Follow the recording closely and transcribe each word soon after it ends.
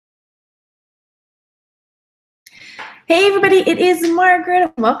Hey everybody, it is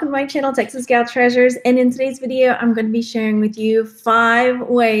Margaret. Welcome to my channel, Texas Gal Treasures. And in today's video, I'm going to be sharing with you 5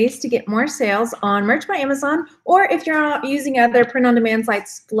 ways to get more sales on merch by Amazon, or if you're using other print-on-demand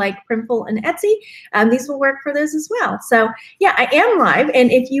sites like Printful and Etsy, these will work for those as well. So yeah, I am live,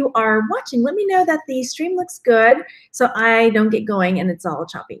 and if you are watching, let me know that the stream looks good so I don't get going and it's all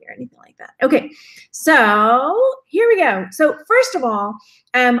choppy or anything like that. Okay, so here we go. So first of all,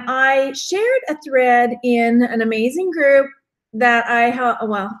 I shared a thread in an amazing group that I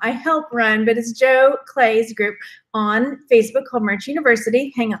help run, but it's Joe Clay's group on Facebook called Merch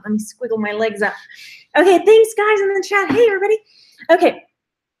University. Hang on, let me squiggle my legs up. Okay, thanks guys in the chat. Hey everybody. Okay,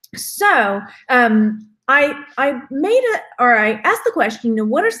 so I asked the question,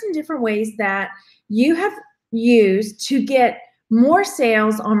 what are some different ways that you have used to get more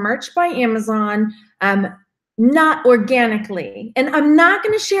sales on Merch by Amazon, not organically? And I'm not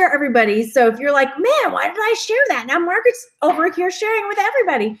going to share everybody. So if you're like, man, why did I share that? Now Margaret's over here sharing with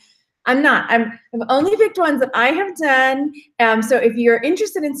everybody. I'm not. I've only picked ones that I have done. So if you're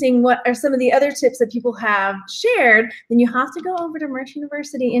interested in seeing what are some of the other tips that people have shared, then you have to go over to Merch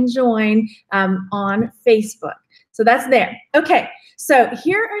University and join on Facebook. So that's there. Okay. So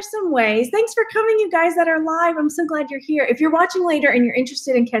here are some ways. Thanks for coming, you guys that are live. I'm so glad you're here. If you're watching later and you're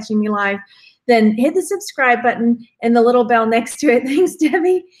interested in catching me live, then hit the subscribe button and the little bell next to it. Thanks,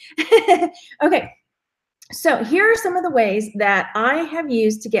 Debbie. Okay, so here are some of the ways that I have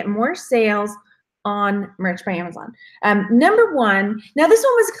used to get more sales on Merch by Amazon. Number one, now this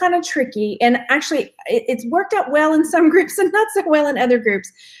one was kind of tricky, and actually it's worked out well in some groups and not so well in other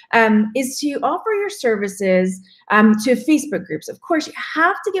groups, is to offer your services to Facebook groups. Of course, you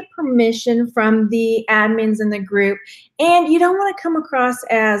have to get permission from the admins in the group, and you don't want to come across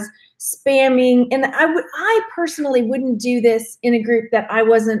as spamming. And I personally wouldn't do this in a group that I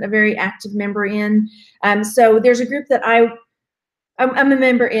wasn't a very active member in. So there's a group that I'm a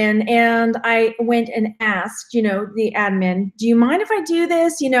member in, and I went and asked, the admin, do you mind if I do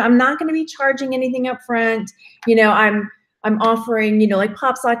this? I'm not going to be charging anything up front. I'm offering, like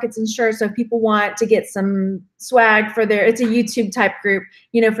pop sockets and shirts. So if people want to get some swag for it's a YouTube type group,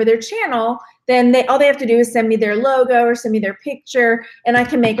 for their channel, then all they have to do is send me their logo or send me their picture, and I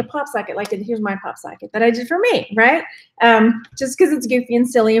can make a pop socket. Like, here's my pop socket that I did for me, right? Just because it's goofy and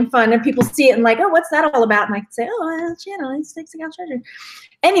silly and fun, and people see it and like, oh, what's that all about? And I can say, oh, channel, it's Texas Gal Treasure.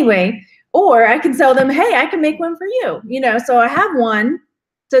 Anyway, or I can tell them, hey, I can make one for you. So I have one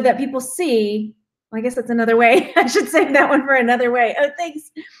so that people see. I guess that's another way. I should save that one for another way. Oh,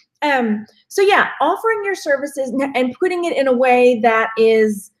 thanks. So yeah, offering your services and putting it in a way that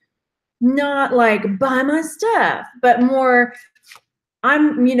is not like buy my stuff, but more,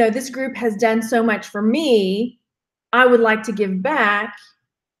 this group has done so much for me, I would like to give back.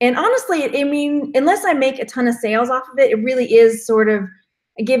 And honestly, unless I make a ton of sales off of it, it really is sort of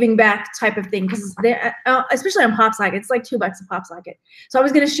a giving back type of thing, because especially on pop socket, it's like $2 a pop socket. So I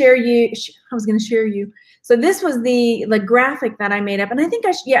was going to share you. So this was the graphic that I made up, and I think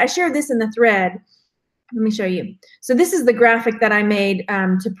I shared this in the thread. Let me show you. So this is the graphic that I made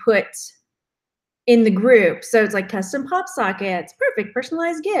to put in the group. So it's like custom pop sockets, perfect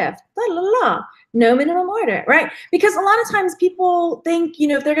personalized gift, la la la, no minimum order, right? Because a lot of times people think,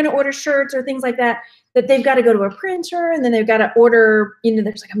 if they're going to order shirts or things like that, that they've got to go to a printer, and then they've got to order,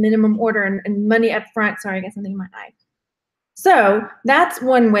 there's like a minimum order and money up front. Sorry, I got something in my eye. So that's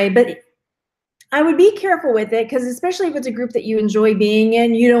one way, but I would be careful with it, because especially if it's a group that you enjoy being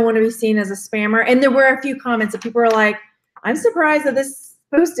in, you don't want to be seen as a spammer. And there were a few comments that people were like, I'm surprised that this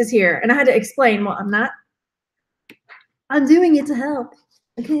post is here. And I had to explain, well, I'm doing it to help.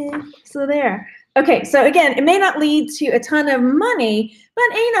 Okay, so there. Okay, so again, it may not lead to a ton of money, but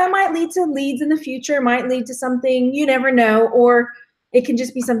it might lead to leads in the future, might lead to something, you never know, or it can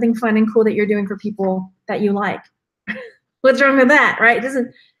just be something fun and cool that you're doing for people that you like. What's wrong with that, right? It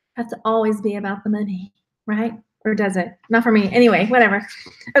doesn't have to always be about the money, right? Or does it? Not for me. Anyway, whatever.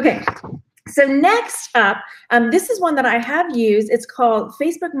 Okay. So next up, this is one that I have used. It's called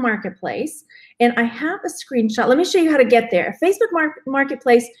Facebook Marketplace, and I have a screenshot. Let me show you how to get there. Facebook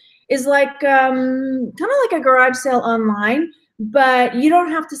Marketplace is like kind of like a garage sale online, but you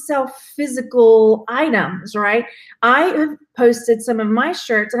don't have to sell physical items, right? I have posted some of my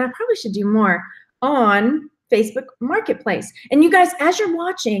shirts, and I probably should do more, on Facebook Marketplace. And you guys, as you're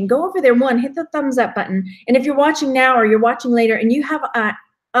watching, go over there. One, hit the thumbs up button. And if you're watching now or you're watching later and you have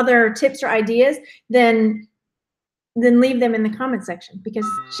other tips or ideas, then leave them in the comment section, because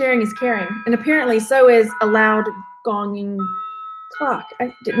sharing is caring. And apparently so is a loud gonging clock. I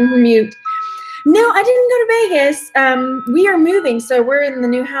didn't mute. No, I didn't go to Vegas. We are moving, so we're in the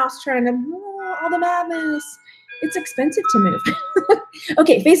new house trying to all the madness. it's expensive to move.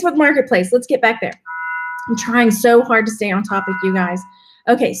 Okay, Facebook Marketplace. Let's get back there. I'm trying so hard to stay on topic, you guys.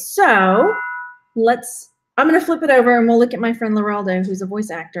 Okay, so I'm going to flip it over and we'll look at my friend Leraldo, who's a voice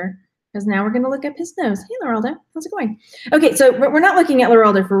actor, because now we're going to look up his nose. Hey, Leraldo, how's it going? Okay, so we're not looking at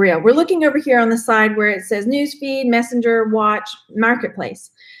Leraldo for real. We're looking over here on the side where it says Newsfeed, Messenger, Watch, Marketplace.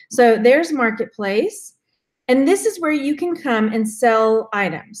 So there's Marketplace, and this is where you can come and sell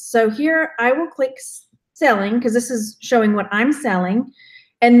items. So here I will click selling, because this is showing what I'm selling,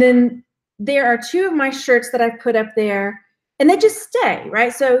 and then there are 2 of my shirts that I've put up there, and they just stay,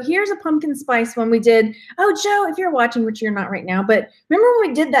 right? So here's a pumpkin spice one we did. Oh, Joe, if you're watching, which you're not right now, but remember when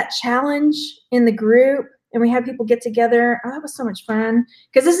we did that challenge in the group and we had people get together? Oh, that was so much fun,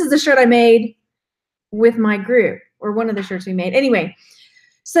 because this is the shirt I made with my group, or one of the shirts we made. Anyway,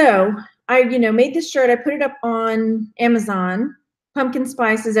 so I made this shirt. I put it up on Amazon. Pumpkin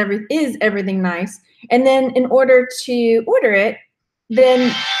spice is everything nice. And then in order to order it,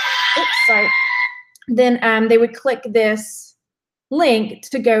 then they would click this link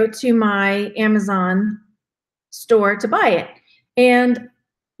to go to my Amazon store to buy it. And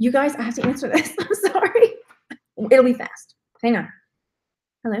you guys, I have to answer this. I'm sorry. It'll be fast. Hang on.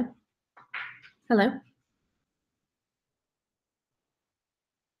 Hello? Hello?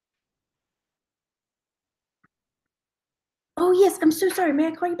 Oh, yes. I'm so sorry. May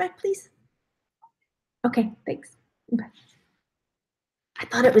I call you back, please? Okay. Thanks. Okay. I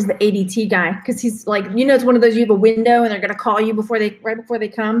thought it was the ADT guy, because he's like, it's one of those, you have a window and they're going to call you right before they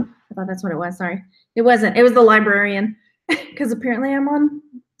come. I thought that's what it was. Sorry. It wasn't. It was the librarian, because apparently I'm on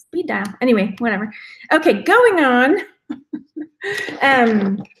speed dial. Anyway, whatever. Okay, going on.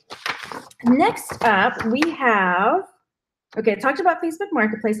 Next up, we have, okay, I talked about Facebook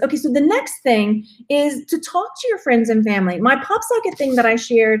Marketplace. Okay, so the next thing is to talk to your friends and family. My Pop Socket thing that I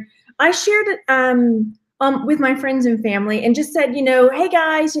shared it with my friends and family, and just said, hey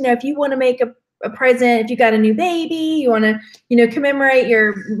guys, if you want to make a present, if you got a new baby, you want to, not commemorate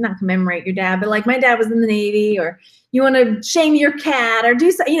your dad, but like my dad was in the Navy, or you want to shame your cat, or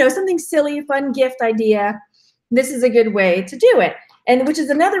do something silly, fun gift idea, this is a good way to do it. And which is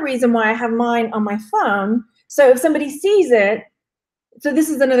another reason why I have mine on my phone. So if somebody sees it, so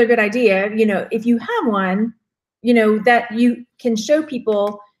this is another good idea, if you have one, that you can show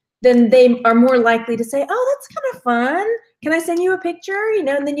people, then they are more likely to say, oh, that's kind of fun. Can I send you a picture? And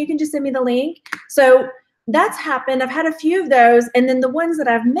then you can just send me the link. So that's happened. I've had a few of those. And then the ones that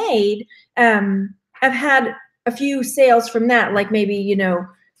I've made, I've had a few sales from that. Like maybe,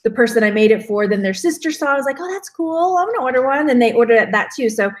 the person I made it for, then their sister saw, I was like, oh, that's cool. I'm gonna order one. And they ordered that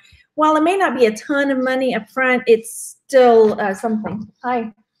too. So while it may not be a ton of money up front, it's still something.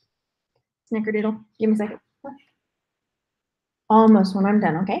 Hi, Snickerdoodle. Give me a second. Almost when I'm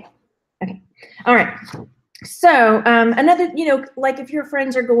done, okay? Okay, all right. So another, like if your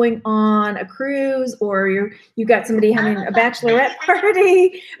friends are going on a cruise, or you got somebody having a bachelorette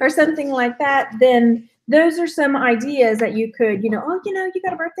party or something like that, then those are some ideas that you could, you got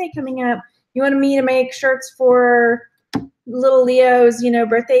a birthday coming up. You want me to make shirts for little Leo's,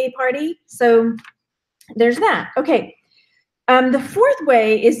 birthday party? So there's that. Okay. The fourth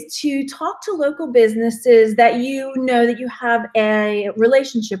way is to talk to local businesses that that you have a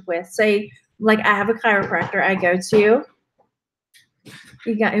relationship with. Say, like I have a chiropractor I go to.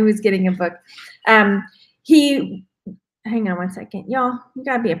 He was getting a book. Hang on one second. Y'all, you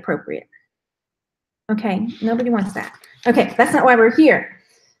gotta be appropriate. Okay, nobody wants that. Okay, that's not why we're here.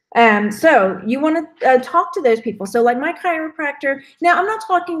 So you want to talk to those people. So like my chiropractor, now I'm not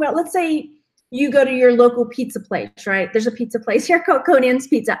talking about, let's say, you go to your local pizza place, right? There's a pizza place here called Conan's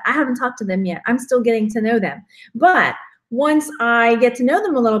Pizza. I haven't talked to them yet. I'm still getting to know them. But once I get to know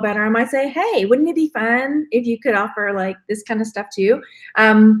them a little better, I might say, hey, wouldn't it be fun if you could offer like this kind of stuff too?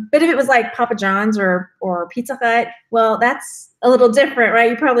 But if it was like Papa John's or Pizza Hut, well, that's a little different,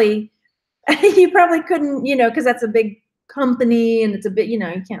 right? You probably couldn't, because that's a big company and it's a bit, you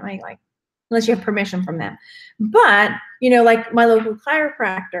can't like unless you have permission from them. But, like my local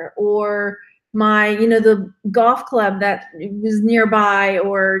chiropractor, or my, the golf club that was nearby,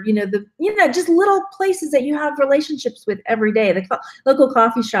 or, just little places that you have relationships with every day, the local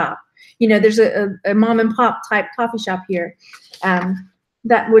coffee shop, there's a mom and pop type coffee shop here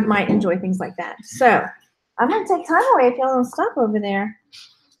that might enjoy things like that. So I'm going to take time away if y'all don't stop over there.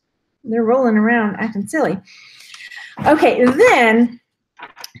 They're rolling around acting silly. Okay, then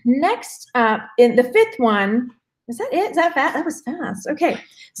next up, in the fifth one, is that it? Is that fast? That was fast. Okay,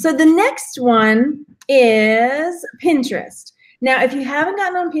 so the next one is Pinterest. Now, if you haven't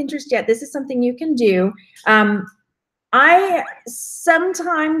gotten on Pinterest yet, this is something you can do. I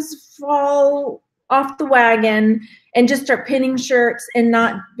sometimes fall off the wagon and just start pinning shirts and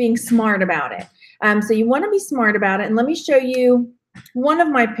not being smart about it. So you want to be smart about it. And let me show you one of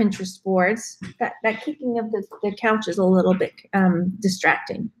my Pinterest boards. That kicking of the couch is a little bit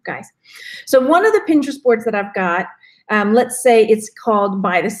distracting, guys. So one of the Pinterest boards that I've got, let's say it's called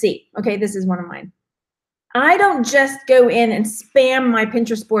By the Sea. Okay, this is one of mine. I don't just go in and spam my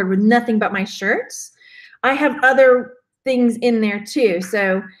Pinterest board with nothing but my shirts. I have other things in there too.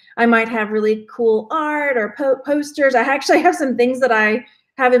 So I might have really cool art or posters. I actually have some things that I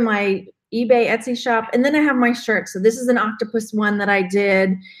have in my eBay Etsy shop, and then I have my shirts. So this is an octopus one that I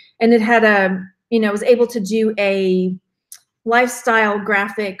did, and it had a, was able to do a lifestyle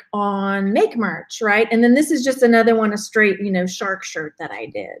graphic on Make Merch, right? And then this is just another one, a straight, shark shirt that I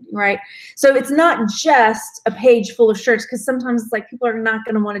did, right? So it's not just a page full of shirts, because sometimes it's like people are not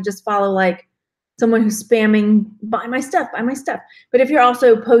going to want to just follow like someone who's spamming buy my stuff. But if you're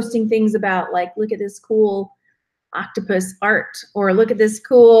also posting things about like, look at this cool octopus art, or look at this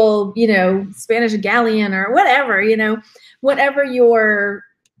cool, Spanish galleon, or whatever, whatever your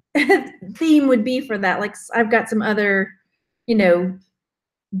theme would be for that. Like I've got some other,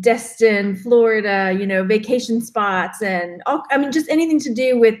 Destin, Florida, vacation spots, and all, just anything to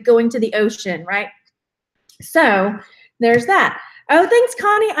do with going to the ocean, right? So there's that. Oh, thanks,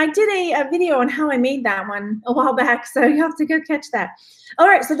 Connie. I did a video on how I made that one a while back, so you have to go catch that. All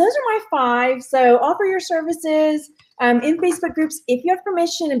right, so those are my 5. So offer your services in Facebook groups if you have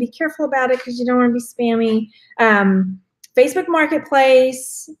permission, and be careful about it because you don't want to be spammy. Facebook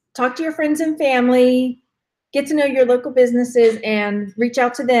Marketplace, talk to your friends and family, get to know your local businesses and reach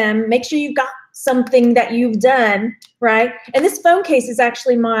out to them. Make sure you've got something that you've done, right? And this phone case is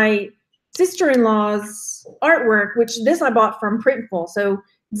actually my sister-in-law's artwork, which this I bought from Printful. So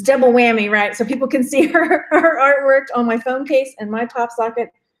it's double whammy, right? So people can see her artwork on my phone case and my pop socket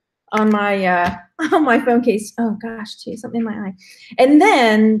on my phone case. Oh gosh, geez, something in my eye. And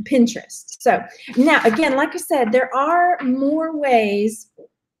then Pinterest. So now, again, like I said, there are more ways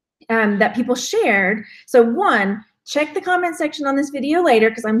that people shared. So one, check the comment section on this video later,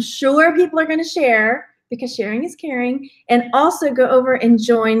 because I'm sure people are going to share, because sharing is caring. And also go over and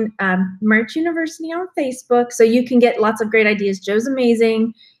join Merch University on Facebook so you can get lots of great ideas. Joe's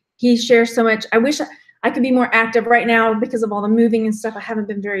amazing. He shares so much. I wish I could be more active right now because of all the moving and stuff. I haven't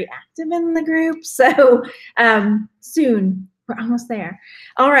been very active in the group. So soon. We're almost there.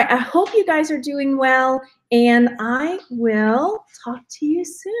 All right. I hope you guys are doing well, and I will talk to you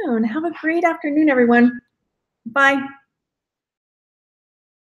soon. Have a great afternoon, everyone. Bye.